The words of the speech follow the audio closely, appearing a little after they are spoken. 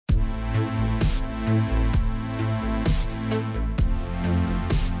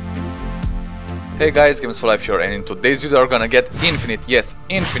Hey guys, Games for Life here, and in today's video we're gonna get infinite, yes,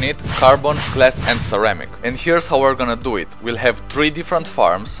 infinite carbon, glass and ceramic. And here's how we're gonna do it. We'll have 3 different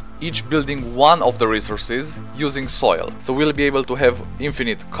farms, each building one of the resources using soil. So we'll be able to have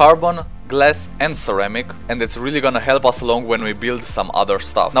infinite carbon, glass and ceramic, and it's really gonna help us along when we build some other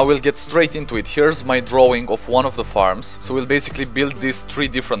stuff. Now we'll get straight into it. Here's my drawing of one of the farms. So we'll basically build this 3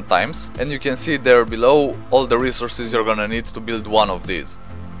 different times, and you can see there below all the resources you're gonna need to build one of these.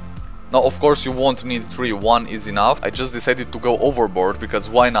 Now of course you won't need 3, 1 is enough. I just decided to go overboard because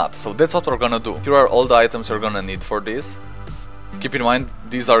why not? So that's what we're gonna do. Here are all the items you're gonna need for this. Keep in mind,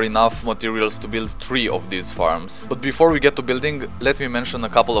 these are enough materials to build 3 of these farms. But before we get to building, let me mention a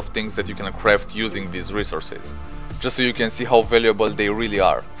couple of things that you can craft using these resources, just so you can see how valuable they really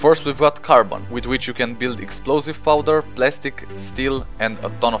are. First, we've got carbon, with which you can build explosive powder, plastic, steel and a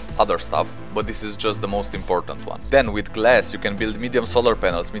ton of other stuff, but this is just the most important ones. Then with glass you can build medium solar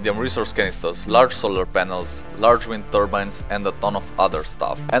panels, medium resource canisters, large solar panels, large wind turbines and a ton of other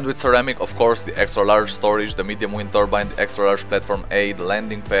stuff. And with ceramic, of course, the extra large storage, the medium wind turbine, the extra large platform A, the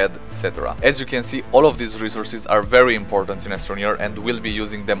landing pad, etc. As you can see, all of these resources are very important in Astroneer and we'll be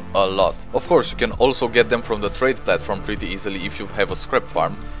using them a lot. Of course, you can also get them from the trade platform pretty easily if you have a scrap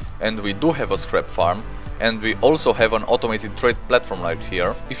farm, and we do have a scrap farm, and we also have an automated trade platform right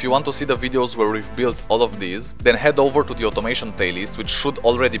here. If you want to see the videos where we've built all of these, then head over to the automation playlist, which should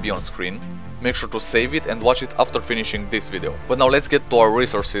already be on screen. Make sure to save it and watch it after finishing this video. But now let's get to our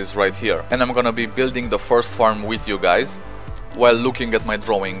resources right here, and I'm gonna be building the first farm with you guys while looking at my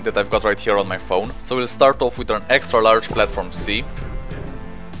drawing that I've got right here on my phone. So we'll start off with an extra large platform C.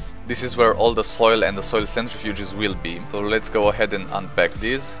 This is where all the soil and the soil centrifuges will be. So let's go ahead and unpack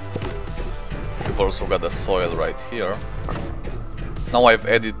these. We've also got the soil right here. Now I've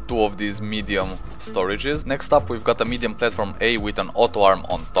added 2 of these medium storages. Next up we've got a medium platform A with an auto arm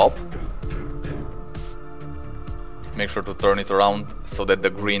on top. Make sure to turn it around so that the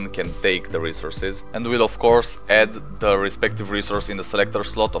green can take the resources, and we'll of course add the respective resource in the selector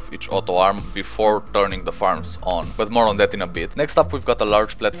slot of each auto arm before turning the farms on, but more on that in a bit. Next up we've got a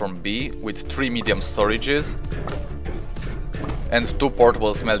large platform B with 3 medium storages and 2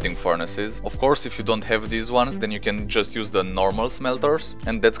 portable smelting furnaces. Of course, if you don't have these ones, then you can just use the normal smelters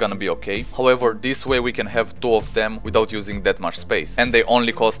and that's gonna be okay. However, this way we can have 2 of them without using that much space. And they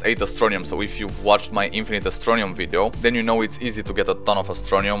only cost 8 astronium, so if you've watched my infinite astronium video, then you know it's easy to get a ton of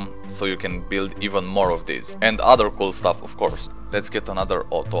astronium, so you can build even more of these. And other cool stuff, of course. Let's get another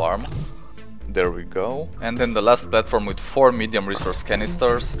auto arm. There we go. And then the last platform with 4 medium resource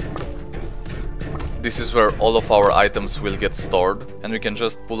canisters. This is where all of our items will get stored, and we can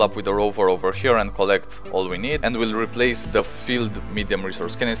just pull up with the rover over here and collect all we need, and we'll replace the filled medium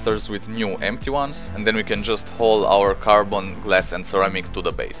resource canisters with new empty ones, and then we can just haul our carbon, glass and ceramic to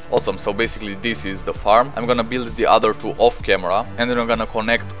the base. Awesome, so basically this is the farm. I'm gonna build the other 2 off camera, and then I'm gonna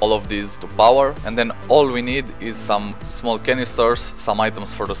connect all of these to power, and then all we need is some small canisters, some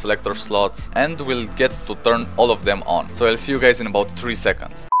items for the selector slots, and we'll get to turn all of them on. So I'll see you guys in about 3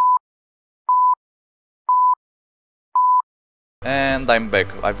 seconds. And I'm back.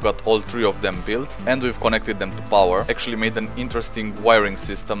 I've got all 3 of them built and we've connected them to power. Actually made an interesting wiring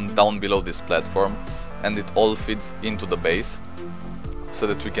system down below this platform, and it all feeds into the base so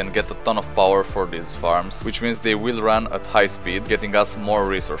that we can get a ton of power for these farms, which means they will run at high speed, getting us more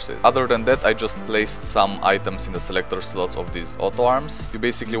resources. Other than that, I just placed some items in the selector slots of these auto arms. You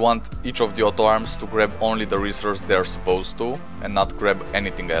basically want each of the auto arms to grab only the resource they're supposed to and not grab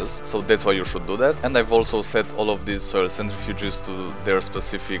anything else, so that's why you should do that. And I've also set all of these soil centrifuges to their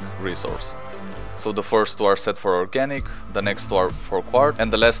specific resource. So the first 2 are set for organic, the next 2 are for quartz,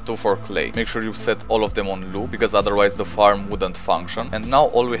 and the last 2 for clay. Make sure you set all of them on loop, because otherwise the farm wouldn't function. And now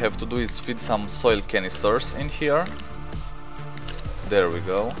all we have to do is feed some soil canisters in here. There we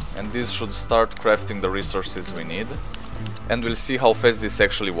go. And this should start crafting the resources we need. And we'll see how fast this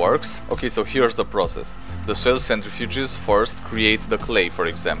actually works. Okay, so here's the process. The soil centrifuges first create the clay, for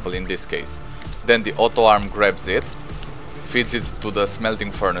example, in this case. Then the auto arm grabs it, feeds it to the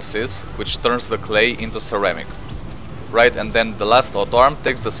smelting furnaces, which turns the clay into ceramic. Right, and then the last auto arm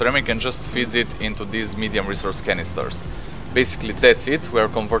takes the ceramic and just feeds it into these medium resource canisters. Basically that's it, we are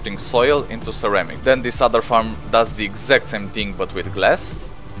converting soil into ceramic. Then this other farm does the exact same thing but with glass.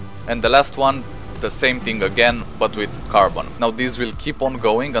 And the last one, the same thing again but with carbon. Now these will keep on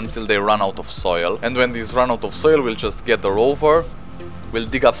going until they run out of soil. And when these run out of soil, we'll just get the rover, we'll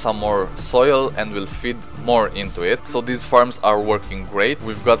dig up some more soil and we'll feed more into it. So these farms are working great.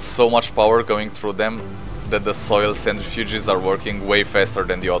 We've got so much power going through them that the soil centrifuges are working way faster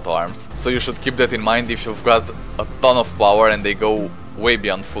than the auto arms. So you should keep that in mind if you've got a ton of power and they go way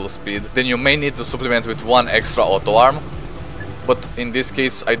beyond full speed, then you may need to supplement with one extra auto arm. But in this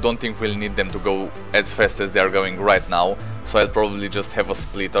case I don't think we'll need them to go as fast as they are going right now, so I'll probably just have a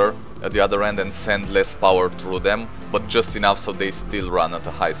splitter at the other end and send less power through them, but just enough so they still run at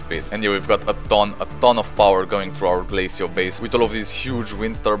a high speed. And yeah, we've got a ton of power going through our glacial base with all of these huge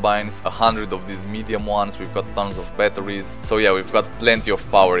wind turbines, 100 of these medium ones, we've got tons of batteries. So yeah, we've got plenty of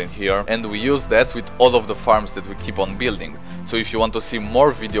power in here, and we use that with all of the farms that we keep on building. So if you want to see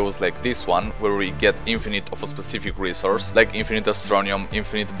more videos like this one, where we get infinite of a specific resource, like infinite astronium,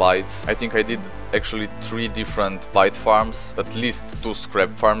 infinite bytes, I think I did actually 3 different byte farms, at least 2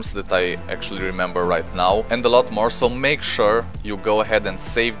 scrap farms that I actually remember right now, and a lot more, so make sure you go ahead and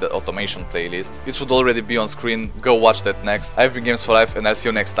save the automation playlist. It should already be on screen, go watch that next. I've been Games for Life, and I'll see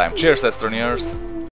you next time. Cheers, Astroneers!